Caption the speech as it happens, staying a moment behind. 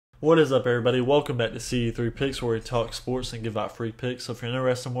What is up, everybody? Welcome back to CE3 Picks, where we talk sports and give out free picks. So if you're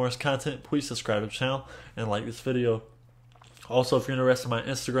interested in more content, please subscribe to the channel and like this video. Also, if you're interested in my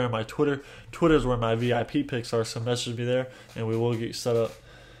Instagram, my Twitter is where my VIP picks are, so message me there and we will get you set up.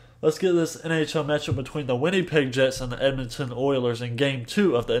 Let's get this NHL matchup between the Winnipeg Jets and the Edmonton Oilers in Game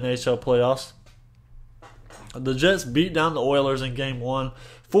 2 of the NHL playoffs. The Jets beat down the Oilers in Game 1,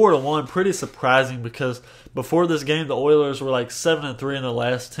 4-1. Pretty surprising because before this game, the Oilers were like 7-3 in the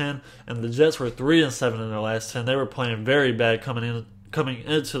last 10, and the Jets were 3-7 in their last 10. They were playing very bad coming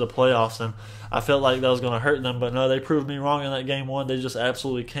into the playoffs, and I felt like that was going to hurt them. But no, they proved me wrong in that Game 1. They just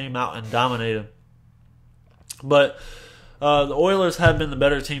absolutely came out and dominated. But the Oilers have been the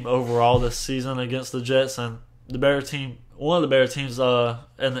better team overall this season against the Jets, and the better team. One of the better teams in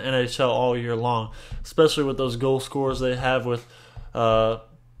the NHL all year long, especially with those goal scorers they have with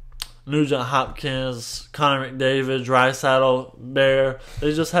Nugent Hopkins, Connor McDavid, Draisaitl, Bear.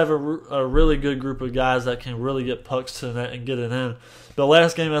 They just have a really good group of guys that can really get pucks to the net and get it in. The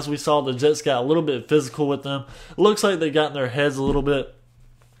last game, as we saw, the Jets got a little bit physical with them. It looks like they got in their heads a little bit.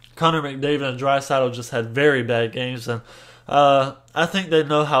 Connor McDavid and Draisaitl just had very bad games, and I think they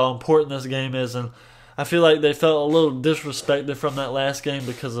know how important this game is, and I feel like they felt a little disrespected from that last game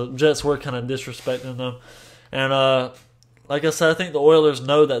because the Jets were kind of disrespecting them. And like I said, I think the Oilers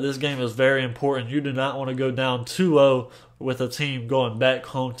know that this game is very important. You do not want to go down 2-0 with a team going back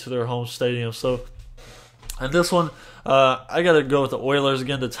home to their home stadium. So, in this one, I got to go with the Oilers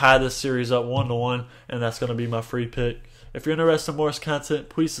again to tie this series up 1-1, and that's going to be my free pick. If you're interested in more content,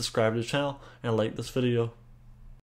 please subscribe to the channel and like this video.